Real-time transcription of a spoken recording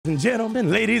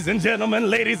Ladies and gentlemen,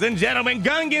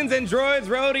 Gungans and droids,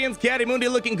 Rhodians, Catty-Mundi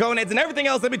looking Coneheads, and everything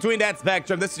else in between that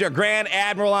spectrum. This is your Grand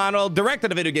Admiral Arnold, Director of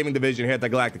the Video Gaming Division here at the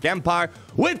Galactic Empire,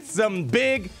 with some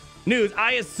big news.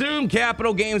 I assume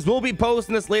Capital Games will be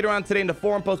posting this later on today in the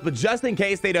forum post, but just in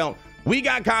case they don't, we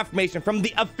got confirmation from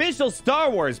the official Star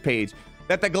Wars page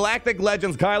that the Galactic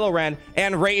Legends Kylo Ren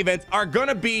and REY events are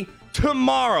gonna be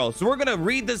tomorrow. So we're gonna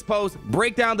read this post,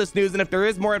 break down this news, and if there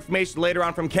is more information later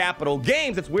on from Capital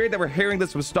Games, it's weird that we're hearing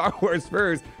this from Star Wars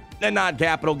first and not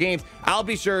Capital Games. I'll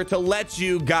be sure to let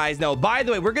you guys know. By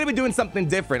the way, we're gonna be doing something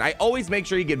different. I always make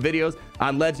sure you get videos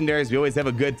on Legendaries. We always have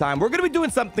a good time. We're gonna be doing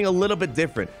something a little bit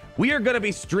different. We are gonna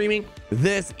be streaming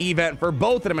this event for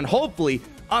both of them and hopefully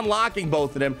unlocking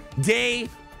both of them day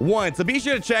one. So be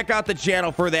sure to check out the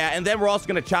channel for that, and then we're also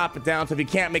going to chop it down. So if you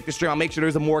can't make the stream, I'll make sure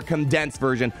there's a more condensed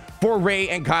version for REY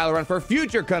and Kylo Ren for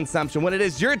future consumption when it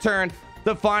is your turn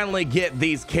to finally get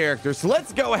these characters. So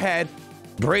let's go ahead,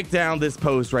 break down this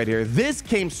post right here. This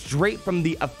came straight from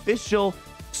the official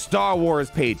Star Wars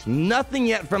page. Nothing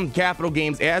yet from Capital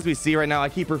Games. As we see right now, I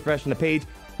keep refreshing the page.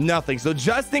 Nothing. So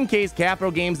just in case Capital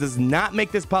Games does not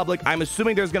make this public, I'm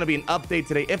assuming there's going to be an update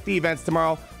today if the event's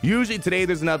tomorrow. Usually today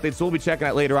there's an update, so we'll be checking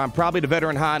out later on. Probably the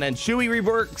Veteran Han and Chewie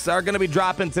reworks are going to be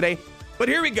dropping today. But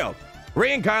here we go.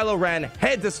 REY and Kylo Ren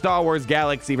head to Star Wars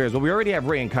Galaxy Heroes. Well, we already have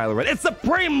REY and Kylo Ren. It's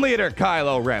Supreme Leader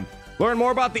Kylo Ren. Learn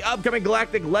more about the upcoming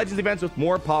Galactic Legends events with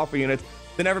more powerful units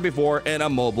than ever before in a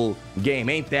mobile game.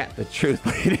 Ain't that the truth,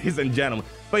 ladies and gentlemen?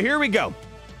 But here we go.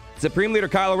 Supreme Leader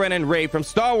Kylo Ren and REY from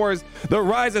Star Wars The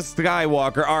Rise of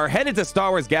Skywalker are headed to Star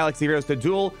Wars Galaxy Heroes to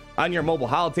duel on your mobile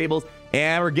holotables,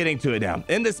 and we're getting to it now.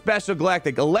 In this special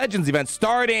Galactic Legends event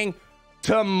starting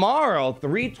tomorrow,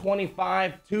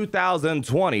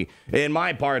 3/25/2020, in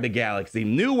my part of the galaxy,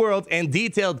 new worlds and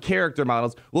detailed character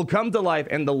models will come to life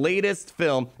in the latest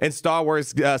film in Star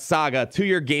Wars saga to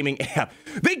your gaming app.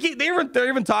 They're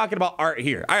even talking about art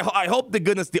here. I hope to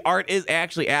goodness the art is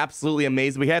actually absolutely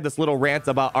amazing. We had this little rant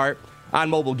about art on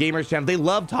Mobile Gamers channel. They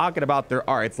love talking about their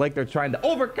art. It's like they're trying to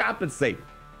overcompensate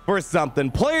for something.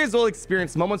 Players will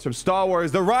experience moments from Star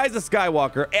Wars The Rise of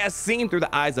Skywalker as seen through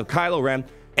the eyes of Kylo Ren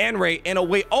and REY in a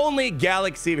way only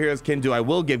Galaxy of Heroes can do. I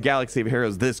will give Galaxy of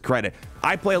Heroes this credit.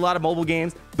 I play a lot of mobile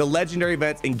games. The legendary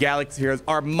events in Galaxy of Heroes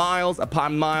are miles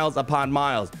upon miles upon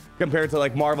miles compared to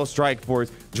like Marvel Strike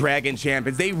Force, Dragon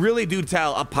Champions. They really do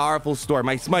tell a powerful story.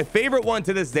 My favorite one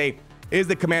to this day is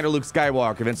the Commander Luke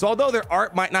Skywalker event. So although their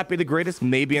art might not be the greatest,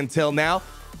 maybe until now,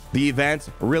 the events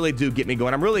really do get me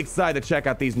going. I'm really excited to check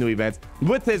out these new events.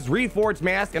 With his reforged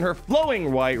mask and her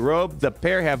flowing white robe, the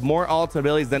pair have more ultimate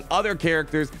abilities than other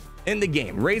characters in the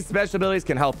game. REY's special abilities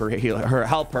can help her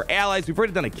help her allies. We've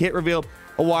already done a kit reveal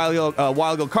a while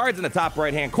ago. Cards in the top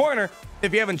right-hand corner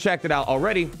if you haven't checked it out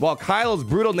already. While Kylo's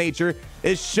brutal nature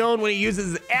is shown when he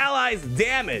uses his allies'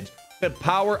 damage to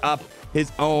power up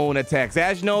his own attacks.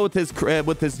 As you know, with his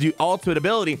ultimate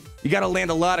ability, you got to land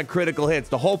a lot of critical hits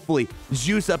to hopefully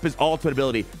juice up his ultimate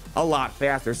ability a lot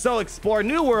faster. So explore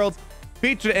new worlds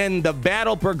featured in the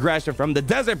battle progression from the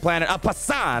desert planet of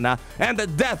Pasana and the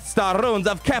Death Star ruins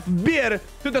of Kef Bir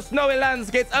to the snowy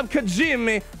landscapes of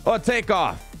Kajimi, or take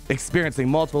off, experiencing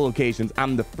multiple locations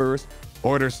on the First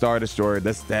Order Star Destroyer,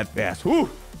 the Steadfast. Whew.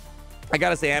 I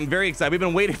gotta say, I'm very excited. We've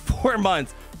been waiting 4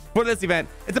 months for this event.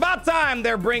 It's about time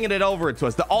they're bringing it over to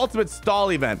us. The ultimate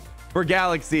stall event for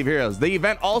Galaxy of Heroes. The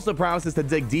event also promises to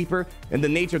dig deeper in the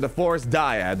nature of the Force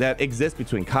dyad that exists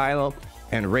between Kylo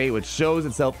and REY, which shows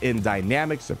itself in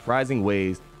dynamic, surprising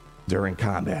ways during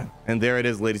combat. And there it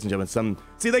is, ladies and gentlemen.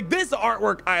 See, like this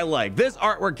artwork I like. This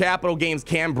artwork Capital Games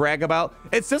can brag about.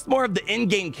 It's just more of the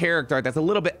in-game character art that's a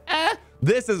little bit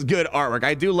This is good artwork.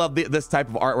 I do love this type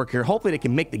of artwork here. Hopefully they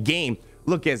can make the game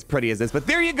look as pretty as this. But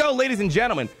there you go, ladies and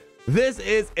gentlemen. This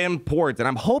is important.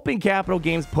 I'm hoping Capital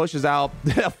Games pushes out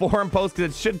a forum post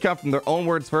because it should come from their own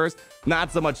words first,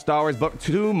 not so much Star Wars, but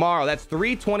tomorrow. That's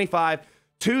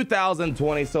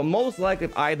 3/25/2020. So most likely,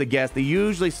 if I had to guess, they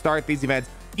usually start these events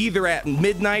either at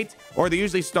midnight or they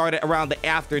usually start at around the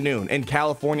afternoon in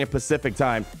California Pacific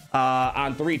time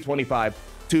on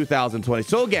 3/25/2020.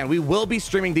 So again, we will be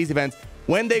streaming these events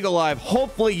when they go live.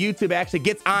 Hopefully YouTube actually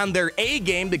gets on their A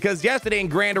game, because yesterday in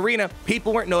Grand Arena,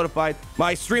 people weren't notified.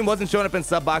 My stream wasn't showing up in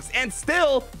sub box, and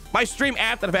still my stream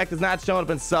after the fact is not showing up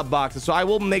in sub boxes. So I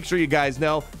will make sure you guys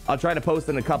know. I'll try to post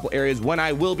in a couple areas when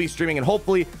I will be streaming, and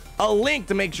hopefully a link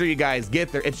to make sure you guys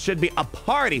get there. It should be a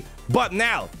party. But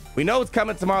now we know it's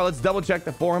coming tomorrow. Let's double check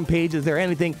the forum page. Is there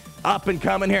anything up and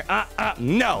coming here?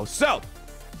 No. So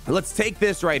let's take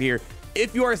this right here.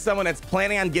 If you are someone that's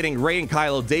planning on getting REY and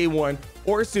Kylo day one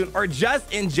or soon, or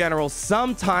just in general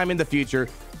sometime in the future,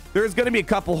 there's going to be a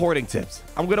couple hoarding tips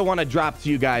I'm going to want to drop to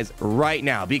you guys right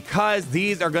now, because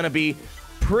these are going to be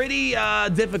pretty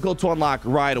difficult to unlock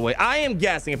right away. I am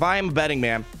guessing, if I am a betting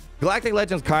man, Galactic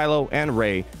Legends Kylo and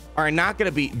Rey are not going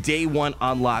to be day one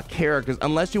unlock characters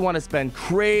unless you want to spend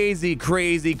crazy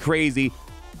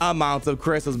amounts of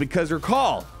crystals, because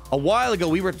recall, a while ago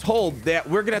we were told that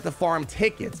we're going to have to farm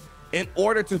tickets in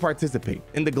order to participate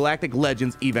in the Galactic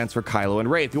Legends events for Kylo and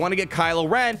Rey. If you want to get Kylo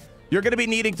Ren, you're going to be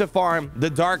needing to farm the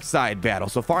dark side battle.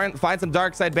 So find some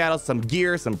dark side battles, some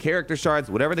gear, some character shards,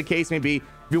 whatever the case may be. If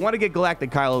you want to get Galactic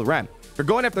Kylo Ren, if you're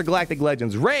going after Galactic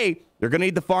Legends Rey, you're going to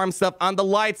need to farm stuff on the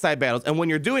light side battles. And when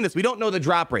you're doing this, we don't know the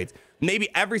drop rates. Maybe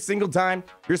every single time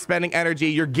you're spending energy,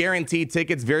 you're guaranteed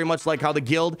tickets, very much like how the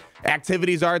guild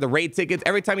activities are, the raid tickets.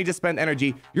 Every time you just spend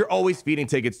energy, you're always feeding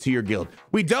tickets to your guild.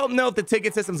 We don't know if the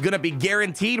ticket system is going to be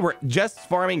guaranteed. We're just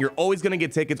farming. You're always going to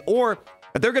get tickets, or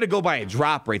if they're going to go by a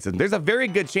drop rate system. There's a very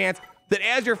good chance that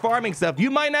as you're farming stuff,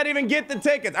 you might not even get the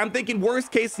tickets. I'm thinking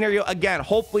worst case scenario. Again,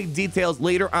 hopefully details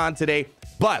later on today.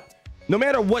 But no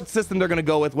matter what system they're going to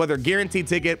go with, whether guaranteed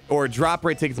ticket or drop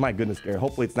rate tickets, my goodness, Gary,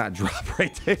 hopefully it's not drop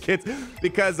rate tickets,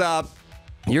 because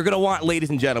you're going to want, ladies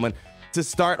and gentlemen, to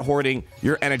start hoarding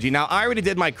your energy. Now, I already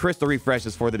did my crystal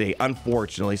refreshes for the day,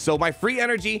 unfortunately. So my free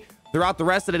energy throughout the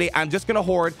rest of the day, I'm just going to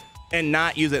hoard and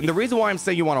not use it. And the reason why I'm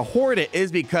saying you want to hoard it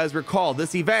is because, recall,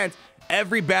 this event,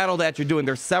 every battle that you're doing,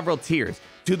 there's several tiers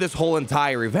to this whole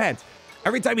entire event.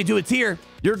 Every time you do a tier,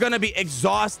 you're going to be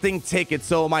exhausting tickets.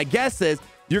 So my guess is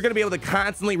you're going to be able to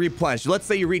constantly replenish. Let's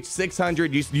say you reach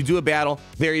 600, you do a battle,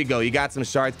 there you go, you got some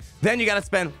shards. Then you got to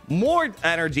spend more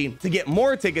energy to get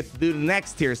more tickets to do the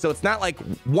next tier. So it's not like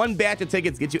one batch of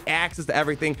tickets gets you access to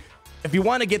everything. If you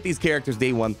want to get these characters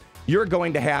day one, you're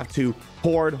going to have to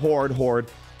hoard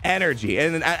energy.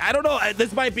 And I don't know,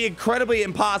 this might be incredibly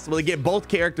impossible to get both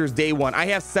characters day one. I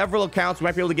have several accounts. We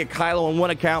might be able to get Kylo on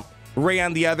one account, Rey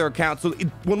on the other account. So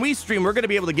when we stream, we're going to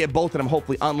be able to get both of them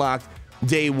hopefully unlocked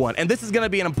day one. And this is going to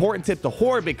be an important tip to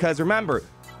hoard, because remember,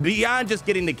 beyond just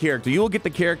getting the character, you will get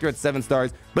the character at 7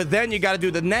 stars, but then you got to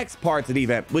do the next parts of the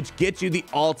event, which gets you the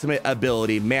ultimate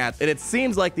ability math. And it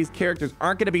seems like these characters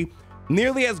aren't going to be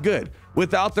nearly as good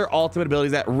without their ultimate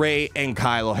abilities that Rey and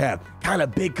Kylo have. Kind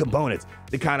of big components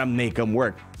to kind of make them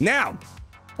work. Now,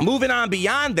 moving on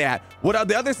beyond that, what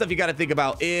the other stuff you got to think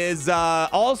about is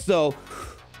also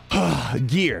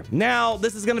gear. Now,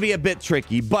 this is going to be a bit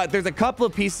tricky, but there's a couple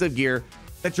of pieces of gear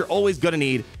that you're always going to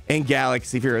need in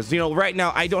Galaxy Heroes. You know, right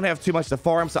now I don't have too much to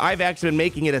farm, so I've actually been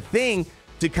making it a thing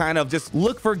to kind of just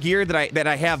look for gear that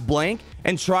I have blank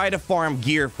and try to farm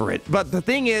gear for it. But the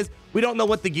thing is, we don't know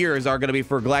what the gears are going to be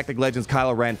for Galactic Legends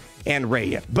Kylo Ren and Rey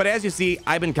yet. But as you see,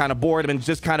 I've been kind of bored. I've been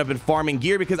just kind of been farming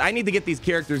gear because I need to get these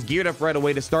characters geared up right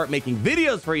away to start making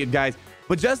videos for you guys.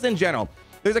 But just in general,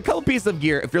 there's a couple pieces of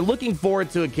gear. If you're looking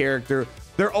forward to a character,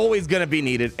 they're always going to be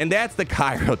needed, and that's the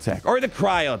Chirotech, or the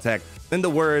Cryotech, in the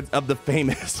words of the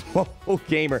famous mobile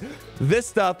gamer. This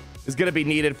stuff is going to be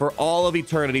needed for all of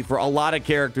eternity for a lot of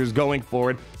characters going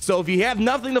forward. So if you have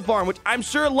nothing to farm, which I'm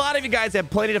sure a lot of you guys have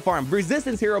plenty to farm,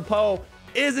 Resistance Hero Poe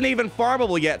isn't even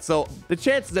farmable yet. So the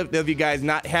chances of you guys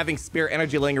not having spare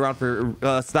energy laying around for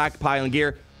stockpiling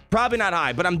gear, probably not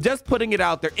high, but I'm just putting it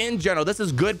out there in general. This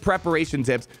is good preparation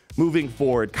tips moving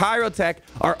forward. Chirotech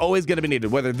are always going to be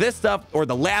needed, whether this stuff or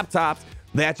the laptops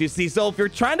that you see. So if you're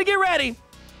trying to get ready,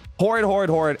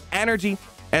 hoard energy,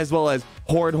 as well as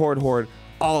hoard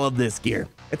all of this gear.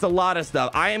 It's a lot of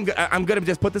stuff. I'm gonna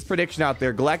just put this prediction out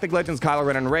there. Galactic Legends Kylo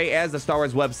Ren and Rey, as the Star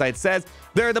Wars website says,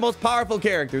 they're the most powerful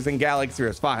characters in Galaxy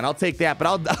Heroes. Fine, I'll take that, but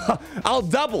I'll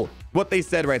double what they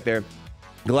said right there.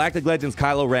 Galactic Legends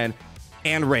Kylo Ren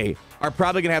and Rey are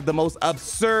probably gonna have the most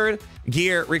absurd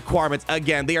gear requirements.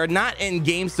 Again, they are not in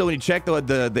game still. When you check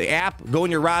the app, go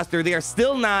in your roster, they are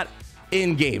still not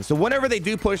in game. So whenever they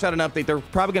do push out an update, they're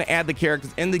probably going to add the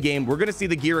characters in the game. We're going to see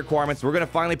the gear requirements. We're going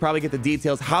to finally probably get the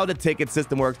details how the ticket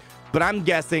system works. But I'm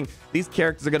guessing these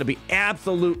characters are going to be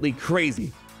absolutely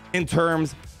crazy in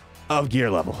terms of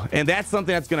gear level, and that's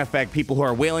something that's going to affect people who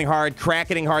are wailing hard,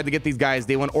 cracking hard to get these guys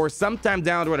day one, or sometime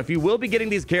down the road. If you will be getting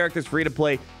these characters free to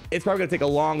play, it's probably going to take a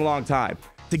long time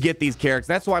to get these characters.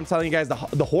 That's why I'm telling you guys the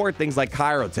hoard things like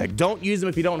Chirotech. Don't use them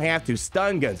if you don't have to.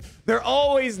 Stun guns, they're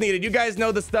always needed. You guys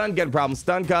know the stun gun problem.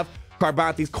 Stun cuff,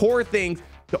 Carbantes, core things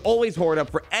to always hoard up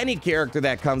for any character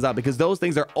that comes out, because those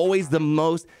things are always the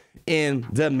most in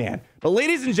demand. But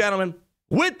ladies and gentlemen,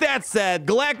 with that said,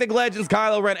 Galactic Legends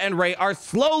Kylo Ren and Rey are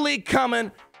slowly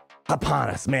coming upon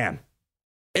us, man.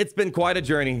 It's been quite a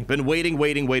journey. Been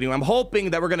waiting. I'm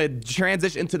hoping that we're going to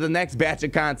transition into the next batch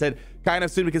of content kind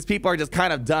of soon, because people are just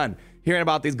kind of done hearing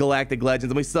about these Galactic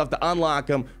Legends, and we still have to unlock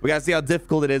them. We got to see how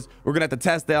difficult it is. We're going to have to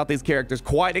test out these characters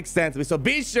quite extensively. So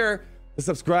be sure to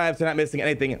subscribe so you're not missing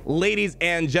anything. Ladies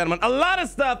and gentlemen, a lot of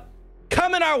stuff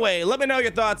coming our way. Let me know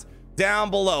your thoughts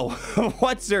down below.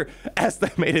 What's your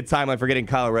estimated timeline for getting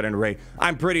Kylo Ren and Rey?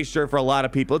 I'm pretty sure for a lot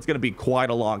of people, it's going to be quite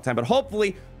a long time. But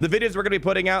hopefully, the videos we're going to be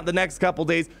putting out the next couple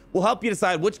days will help you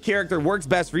decide which character works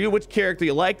best for you, which character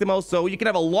you like the most, so you can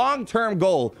have a long-term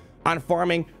goal on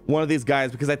farming one of these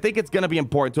guys, because I think it's going to be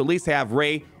important to at least have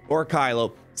Rey or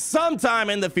Kylo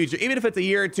sometime in the future. Even if it's a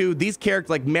year or two, these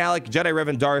characters like Malik, Jedi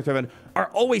Revan, Darth Revan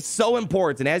are always so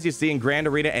important. And as you see in Grand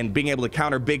Arena and being able to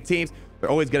counter big teams, they're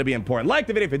always going to be important. Like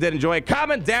the video if you did enjoy it.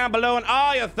 Comment down below on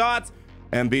all your thoughts.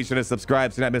 And be sure to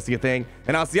subscribe so you're not missing a thing.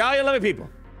 And I'll see all you lovely people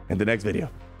in the next video.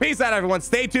 Peace out, everyone.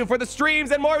 Stay tuned for the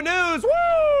streams and more news.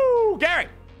 Woo! Gary,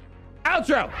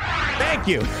 outro. Thank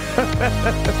you.